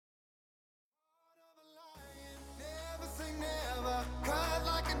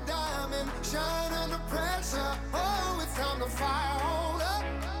shine under pressure. Oh, it's time to fire on up.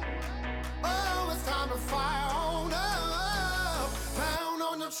 Oh, it's time to fire on up. Pound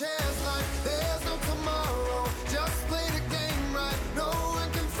on your chest like there's no tomorrow. Just play the game right, no one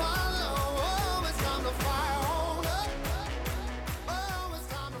can follow. Oh, it's time to fire on up. Oh, it's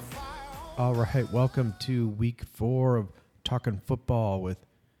time to fire on up. All right, welcome to week 4 of Talking Football with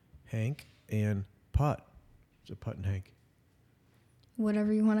Hank and Putt. Is it Putt and Hank?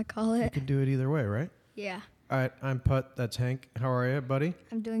 Whatever you want to call You it. can do it either way, right? Yeah. All right, I'm Putt. That's Hank. How are you, buddy?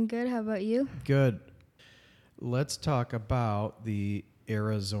 I'm doing good. How about you? Good. Let's talk about the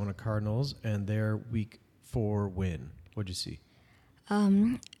Arizona Cardinals and their week 4 win. What'd you see?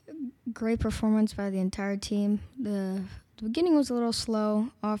 Great performance by the entire team. The beginning was a little slow.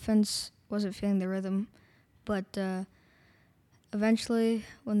 Offense wasn't feeling the rhythm. But eventually,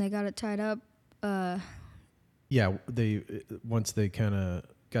 when they got it tied up, Yeah, once they kind of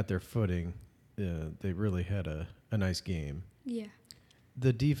got their footing, they really had a nice game. yeah.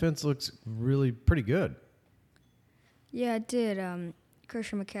 The defense looks really pretty good. Yeah, it did.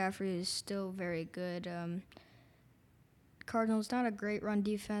 Christian McCaffrey is still very good. Cardinals, not a great run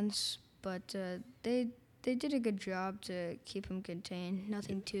defense, but they did a good job to keep him contained.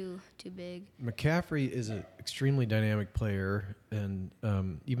 Nothing too big. McCaffrey is an extremely dynamic player, and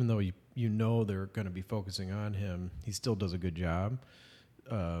even though you know they're going to be focusing on him, he still does a good job,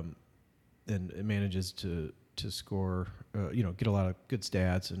 and it manages to score, get a lot of good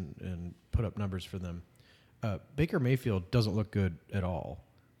stats and put up numbers for them. Baker Mayfield doesn't look good at all.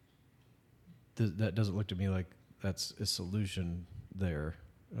 That doesn't look to me like that's a solution there.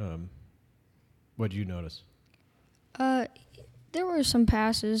 What did you notice? There were some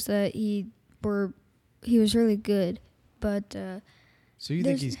passes that he was really good, but So you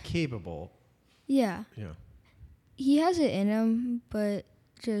think he's capable? yeah, Yeah. he has it in him, but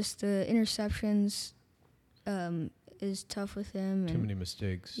just the interceptions is tough with him. Too and many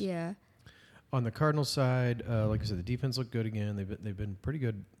mistakes. Yeah, On the Cardinals side, like I said, the defense looked good again. They've been pretty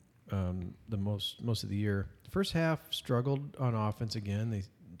good the most of the year. First half struggled on offense again.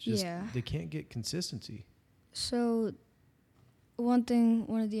 They can't get consistency. So one thing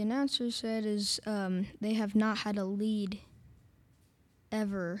one of the announcers said is they have not had a lead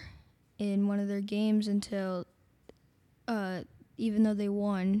ever in one of their games until even though they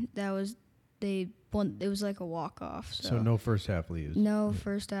won, they won. It was like a walk-off. So no first half leads. No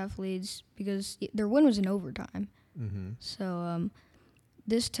first half leads because their win was in overtime. Mm-hmm. So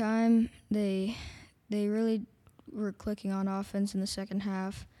this time they really were clicking on offense in the second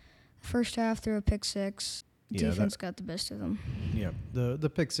half. First half threw a pick six. Yeah, Defense got the best of them. Yeah, the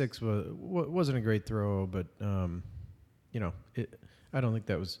pick six wasn't a great throw, but I don't think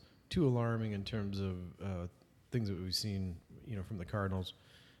that was too alarming in terms of things that we've seen, from the Cardinals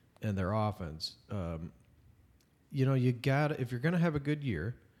and their offense. You got, if you're going to have a good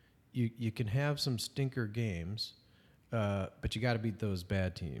year, you can have some stinker games, but you got to beat those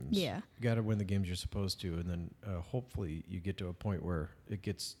bad teams. Yeah. You got to win the games you're supposed to, and then hopefully you get to a point where it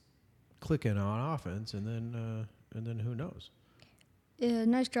gets clicking on offense, and then who knows?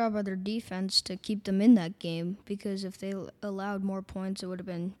 Nice job by their defense to keep them in that game, because if they allowed more points, it would have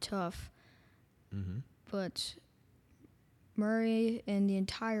been tough. Mm-hmm. But Murray and the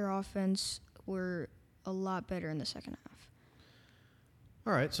entire offense were a lot better in the second half.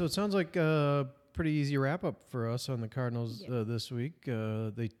 All right, so it sounds like a pretty easy wrap-up for us on the Cardinals this week.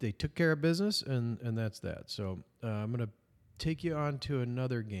 They took care of business, and that's that. So I'm going to take you on to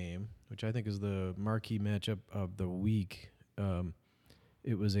another game, which I think is the marquee matchup of the week.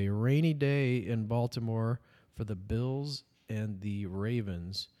 It was a rainy day in Baltimore for the Bills and the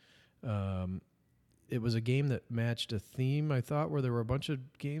Ravens. It was a game that matched a theme, I thought, where there were a bunch of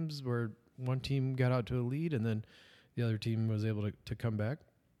games where one team got out to a lead and then the other team was able to come back.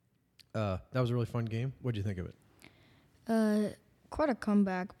 That was a really fun game. What did you think of it? Quite a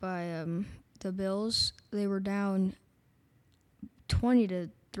comeback by the Bills. They were down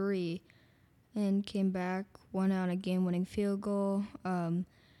 20-3 and came back, won out a game-winning field goal.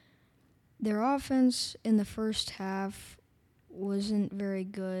 Their offense in the first half wasn't very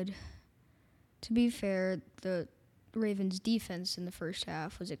good. To be fair, the Ravens' defense in the first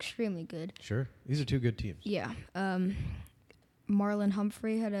half was extremely good. Sure. These are two good teams. Yeah. Marlon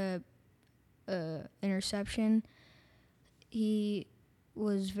Humphrey had a interception. He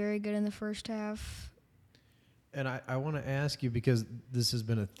was very good in the first half. And I want to ask you, because this has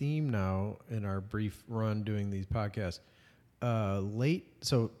been a theme now in our brief run doing these podcasts.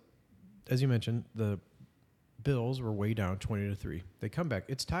 So, as you mentioned, the Bills were way down 20-3. They come back.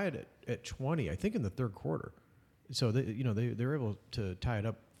 It's tied at 20, I think, in the third quarter. So they were able to tie it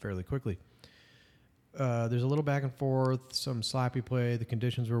up fairly quickly. There's a little back and forth, some sloppy play. The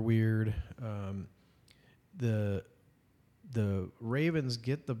conditions were weird. The Ravens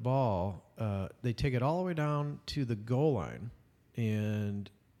get the ball. They take it all the way down to the goal line, and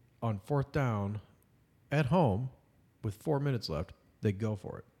on fourth down, at home, with 4 minutes left, they go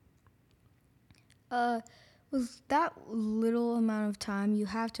for it. With that little amount of time, you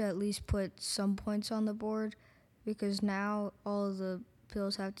have to at least put some points on the board, because now all the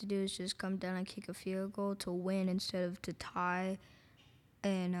Bills have to do is just come down and kick a field goal to win instead of to tie.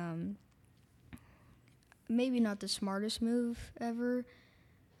 And maybe not the smartest move ever.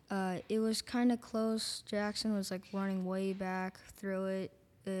 It was kind of close. Jackson was like running way back, throw it.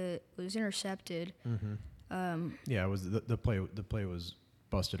 It was intercepted. Mm-hmm. Yeah, it was the play. The play was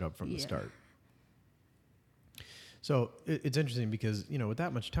busted up from the start. So it's interesting because, with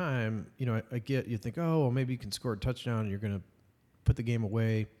that much time, I get, you think, oh, well, maybe you can score a touchdown and you're going to put the game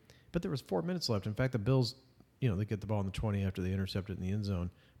away. But there was 4 minutes left. In fact, the Bills, they get the ball in the 20 after they intercepted in the end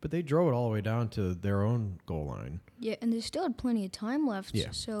zone. But they drove it all the way down to their own goal line. Yeah, and they still had plenty of time left. Yeah.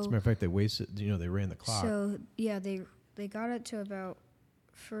 So, as a matter of fact, they wasted, they ran the clock. So, yeah, they got it to about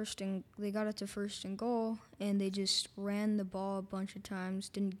first and goal, and they just ran the ball a bunch of times,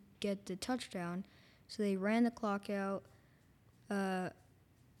 didn't get the touchdown. So they ran the clock out.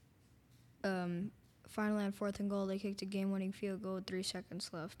 Finally, on fourth and goal, they kicked a game-winning field goal with 3 seconds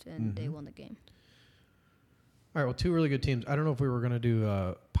left, and they won the game. All right, well, two really good teams. I don't know if we were going to do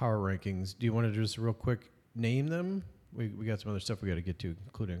power rankings. Do you want to just real quick name them? We got some other stuff we got to get to,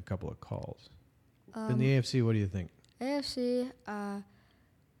 including a couple of calls. In the AFC, what do you think? AFC,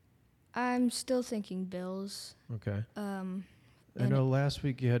 I'm still thinking Bills. Okay. I know last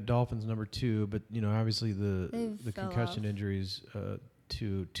week you had Dolphins number 2, but obviously the concussion injuries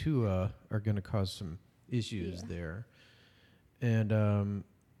to Tua are going to cause some issues there. And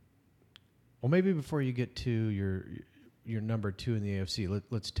well, maybe before you get to your number 2 in the AFC,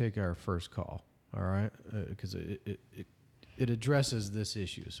 let's take our first call. All right, because it addresses this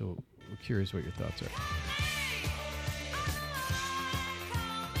issue. So we're curious what your thoughts are.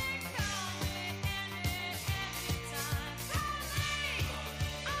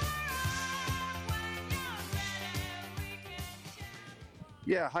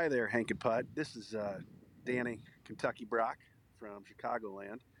 Yeah, hi there, Hank and Putt. This is Danny, Kentucky Brock from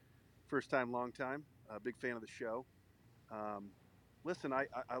Chicagoland. First time, long time. Big fan of the show. Listen, I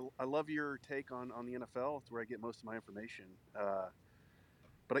love your take on the NFL. It's where I get most of my information. But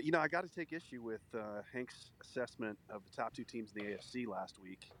I got to take issue with Hank's assessment of the top 2 teams in the AFC last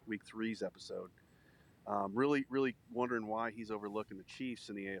week, Week 3's episode. Really, really wondering why he's overlooking the Chiefs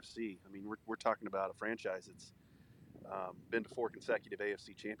in the AFC. I mean, we're talking about a franchise that's been to 4 consecutive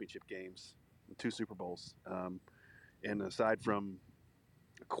AFC championship games, 2 Super Bowls. And aside from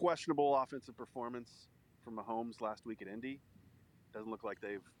a questionable offensive performance from Mahomes last week at Indy, doesn't look like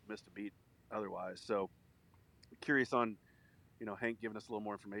they've missed a beat otherwise. So curious on, Hank giving us a little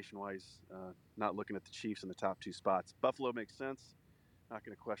more information why he's not looking at the Chiefs in the top 2 spots. Buffalo makes sense. Not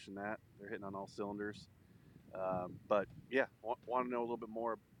going to question that. They're hitting on all cylinders. But, yeah, want to know a little bit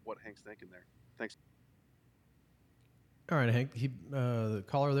more what Hank's thinking there. Thanks. All right, Hank. The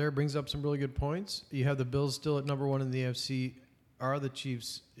caller there brings up some really good points. You have the Bills still at number 1 in the AFC. Are the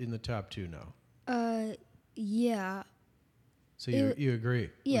Chiefs in the top 2 now? Yeah. So you agree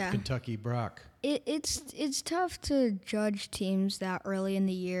with Kentucky Brock? It's tough to judge teams that early in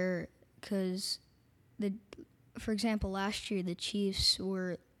the year because, for example, last year the Chiefs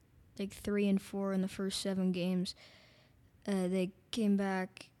were like 3-4 in the first 7 games. They came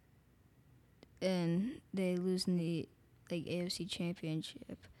back and they lose in the AFC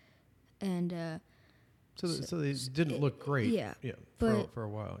Championship, and so they didn't look great. Yeah, for a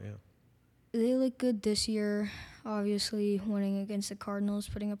while. Yeah, they look good this year. Obviously, winning against the Cardinals,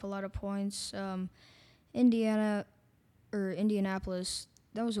 putting up a lot of points. Indianapolis,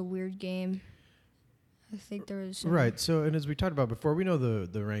 that was a weird game. I think there was right. So, and as we talked about before, we know the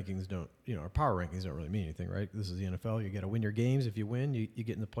rankings don't, our power rankings don't really mean anything, right? This is the NFL. You got to win your games. If you win, you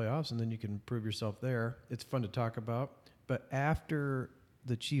get in the playoffs, and then you can prove yourself there. It's fun to talk about. But after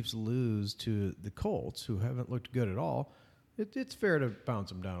the Chiefs lose to the Colts, who haven't looked good at all, it's fair to bounce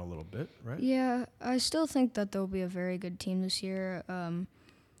them down a little bit, right? Yeah, I still think that they'll be a very good team this year.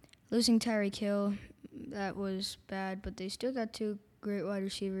 Losing Tyreek Hill, that was bad, but they still got 2 great wide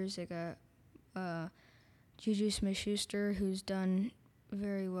receivers. They got Juju Smith-Schuster, who's done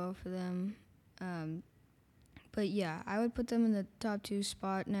very well for them. But, yeah, I would put them in the top 2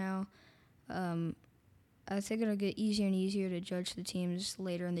 spot now. I think it'll get easier and easier to judge the teams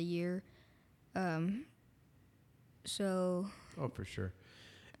later in the year. Oh, for sure.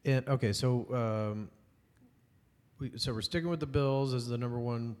 And okay, so So we're sticking with the Bills as the number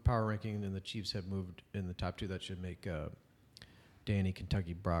one power ranking, and the Chiefs have moved in the top two. That should make Danny,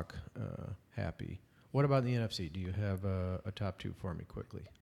 Kentucky, Brock happy. What about the NFC? Do you have a top two for me quickly?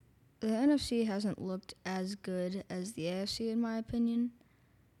 The NFC hasn't looked as good as the AFC, in my opinion.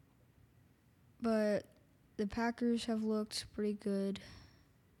 But the Packers have looked pretty good.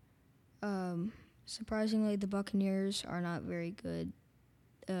 Surprisingly, the Buccaneers are not very good,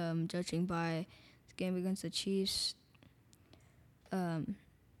 judging by the game against the Chiefs.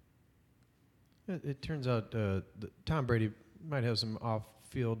 It turns out Tom Brady might have some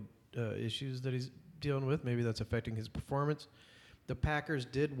off-field issues that he's dealing with. Maybe that's affecting his performance. The Packers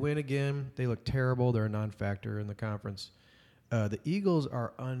did win again. They look terrible. They're a non-factor in the conference. The Eagles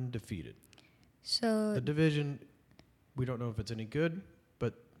are undefeated. So The division, we don't know if it's any good,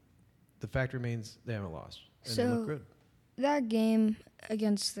 but the fact remains they haven't lost, and they look good. that game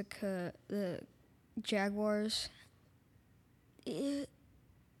against the Jaguars, it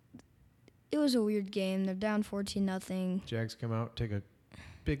was a weird game. They're down 14-0. Jags come out, take a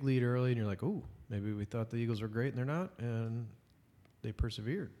big lead early, and you're like, ooh, maybe we thought the Eagles were great, and they're not, and they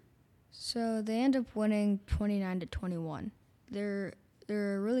persevered. So they end up winning 29-21. They're a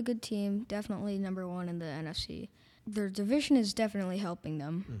really good team, definitely number one in the NFC. Their division is definitely helping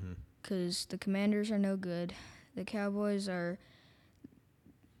them because the Commanders are no good. The Cowboys are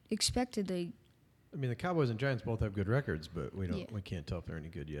expectedly. I mean, the Cowboys and Giants both have good records, but we can't tell if they're any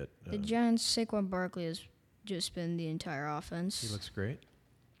good yet. The Giants, Saquon Barkley has just been the entire offense. He looks great.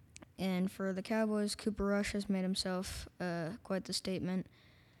 And for the Cowboys, Cooper Rush has made himself quite the statement.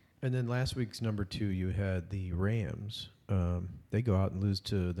 And then last week's number two, you had the Rams. They go out and lose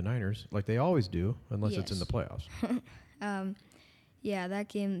to the Niners, like they always do, unless it's in the playoffs. Yeah, that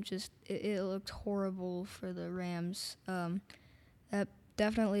game just it looked horrible for the Rams. That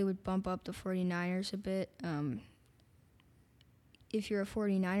definitely would bump up the 49ers a bit. If you're a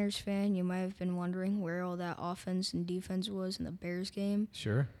 49ers fan, you might have been wondering where all that offense and defense was in the Bears game.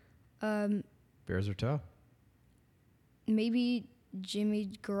 Sure. Bears are tough. Maybe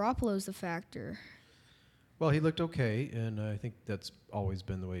Jimmy Garoppolo's the factor. Well, he looked okay, and I think that's always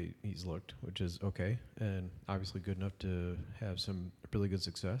been the way he's looked, which is okay, and obviously good enough to have some really good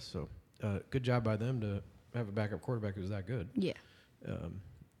success. So good job by them to have a backup quarterback who's that good. Yeah.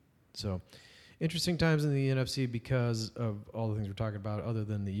 So interesting times in the NFC because of all the things we're talking about other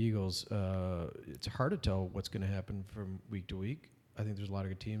than the Eagles. It's hard to tell what's going to happen from week to week. I think there's a lot of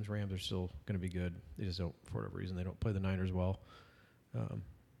good teams. Rams are still going to be good. They just don't, for whatever reason, they don't play the Niners well.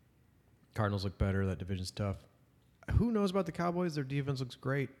 Cardinals look better. That division's tough. Who knows about the Cowboys? Their defense looks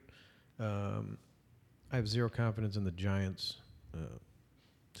great. I have zero confidence in the Giants.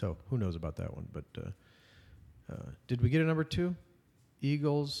 So who knows about that one? But did we get a number two?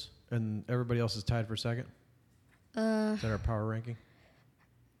 Eagles, and everybody else is tied for second? Is that our power ranking?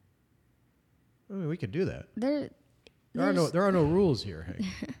 I mean, we could do that. There are no rules here, Hank.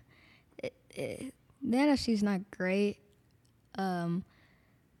 The NFC's not great.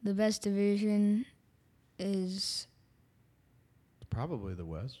 The best division is probably the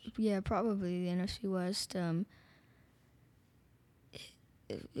West. Yeah, probably the NFC West.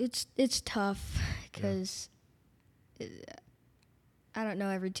 It's tough because I don't know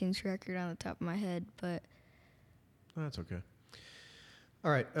every team's record on the top of my head, but that's okay. All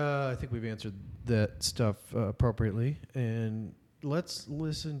right, I think we've answered that stuff appropriately, and let's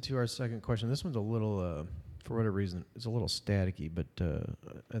listen to our second question. This one's a little, for whatever reason, it's a little staticky, but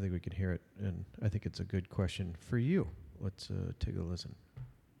I think we can hear it, and I think it's a good question for you. Let's take a listen.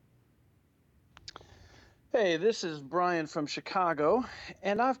 Hey, this is Brian from Chicago,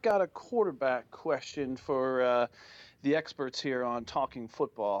 and I've got a quarterback question for the experts here on Talking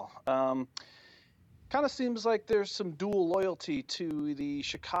Football. Kind of seems like there's some dual loyalty to the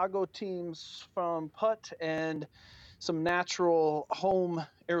Chicago teams from Putt and some natural home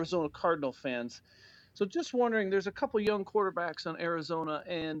Arizona Cardinal fans. So just wondering, there's a couple young quarterbacks on Arizona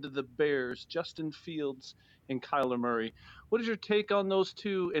and the Bears, Justin Fields and Kyler Murray. What is your take on those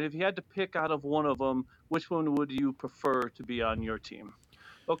two? And if you had to pick out of one of them, which one would you prefer to be on your team?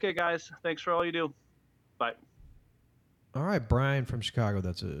 Okay, guys, thanks for all you do. Bye. All right, Brian from Chicago.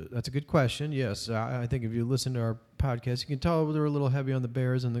 That's a good question. Yes, I think if you listen to our podcast, you can tell we're a little heavy on the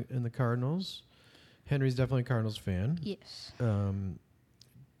Bears and the Cardinals. Henry's definitely a Cardinals fan. Yes.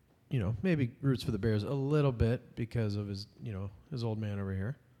 Maybe roots for the Bears a little bit because of his old man over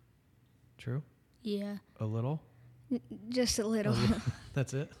here. True? Yeah. A little? Just a little.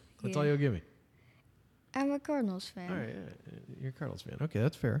 That's it? That's all you'll give me? I'm a Cardinals fan. All right, you're a Cardinals fan. Okay,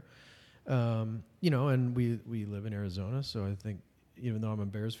 that's fair. And we live in Arizona, so I think even though I'm a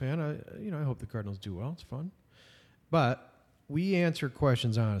Bears fan, I hope the Cardinals do well. It's fun. But we answer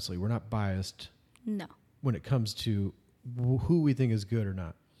questions honestly. We're not biased No. when it comes to who we think is good or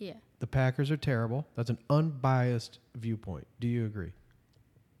not. Yeah. The Packers are terrible. That's an unbiased viewpoint. Do you agree?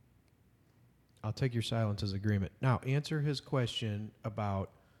 I'll take your silence as agreement. Now, answer his question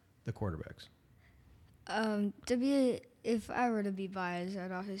about the quarterbacks. If I were to be biased,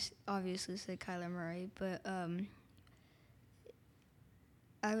 I'd obviously say Kyler Murray, but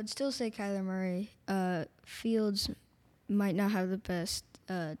I would still say Kyler Murray. Fields might not have the best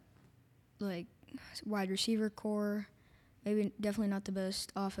wide receiver core, maybe definitely not the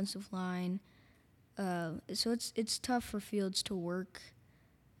best offensive line. So it's tough for Fields to work.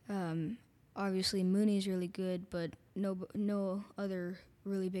 Obviously Mooney's really good, but no other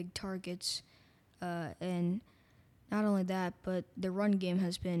really big targets. And not only that, but the run game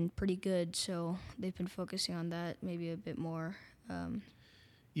has been pretty good, so they've been focusing on that maybe a bit more.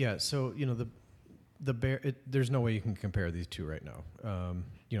 Yeah, so the Bear. There's no way you can compare these two right now.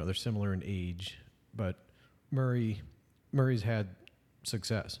 They're similar in age, but Murray's had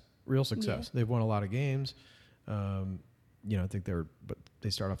success, real success. Yeah. They've won a lot of games. I think they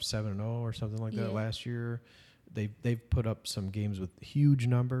start off 7-0 or something like that last year. They've put up some games with huge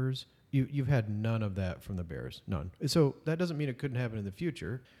numbers. You've had none of that from the Bears, none. So that doesn't mean it couldn't happen in the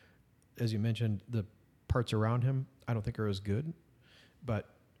future. As you mentioned, the parts around him I don't think are as good, but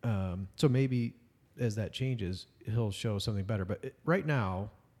so maybe as that changes, he'll show something better. But right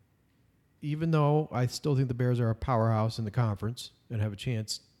now, even though I still think the Bears are a powerhouse in the conference and have a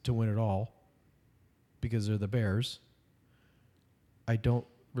chance to win it all because they're the Bears, I don't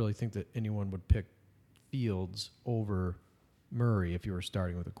really think that anyone would pick Fields over Murray if you were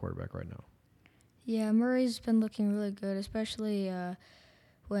starting with a quarterback right now. Yeah, Murray's been looking really good, especially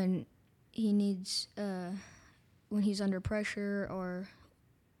when he needs when he's under pressure or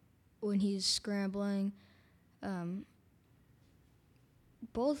when he's scrambling.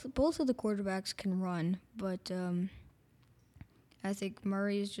 Both of the quarterbacks can run, but I think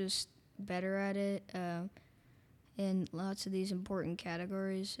Murray's just better at it in lots of these important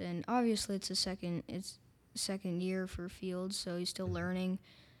categories. And obviously, it's second year for Fields, so he's still learning.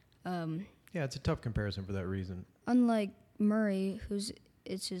 Yeah, it's a tough comparison for that reason. Unlike Murray,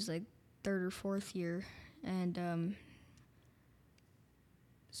 it's his third or fourth year, and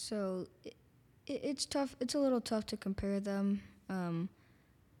so it's tough. It's a little tough to compare them.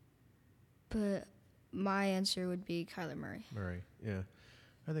 But my answer would be Kyler Murray. Murray, yeah.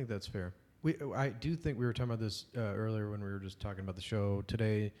 I think that's fair. I do think we were talking about this earlier when we were just talking about the show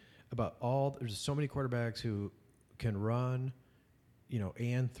today, about there's so many quarterbacks who can run,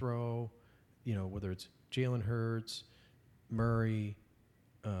 and throw, whether it's Jalen Hurts, Murray,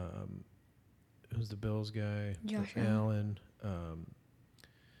 who's the Bills guy? Josh Allen.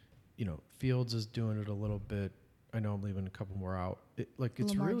 Fields is doing it a little bit. I know I'm leaving a couple more out. It's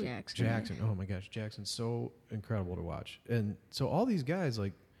Lamar really Jackson. Oh my gosh, Jackson's so incredible to watch. And so all these guys,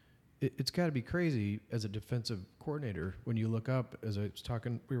 it's got to be crazy as a defensive coordinator when you look up. As I was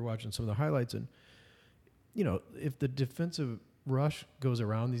talking, we were watching some of the highlights, and if the defensive rush goes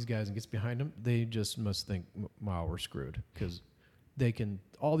around these guys and gets behind them, they just must think, "Wow, we're screwed," because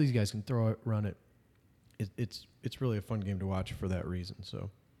all these guys can throw it, run it. It's really a fun game to watch for that reason. So.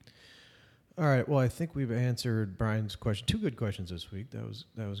 All right. Well, I think we've answered Brian's question. 2 good questions this week. That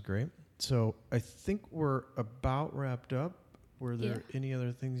was great. So I think we're about wrapped up. Were there any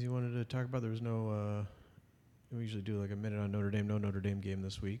other things you wanted to talk about? There was no. We usually do a minute on Notre Dame. No Notre Dame game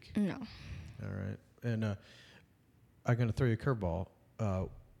this week. No. All right. And I'm going to throw you a curveball.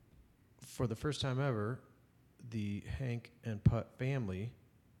 For the first time ever, the Hank and Putt family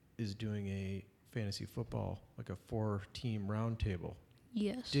is doing a fantasy football, a 4-team roundtable.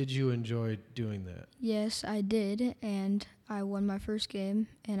 Yes. Did you enjoy doing that? Yes, I did, and I won my first game,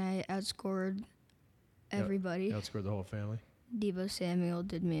 and I outscored everybody. Outscored the whole family? Debo Samuel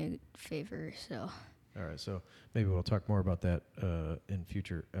did me a favor, so. All right, so maybe we'll talk more about that in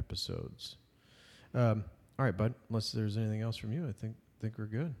future episodes. All right, bud, unless there's anything else from you, I think we're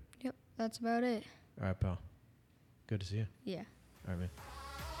good. Yep, that's about it. All right, pal. Good to see you. Yeah. All right, man.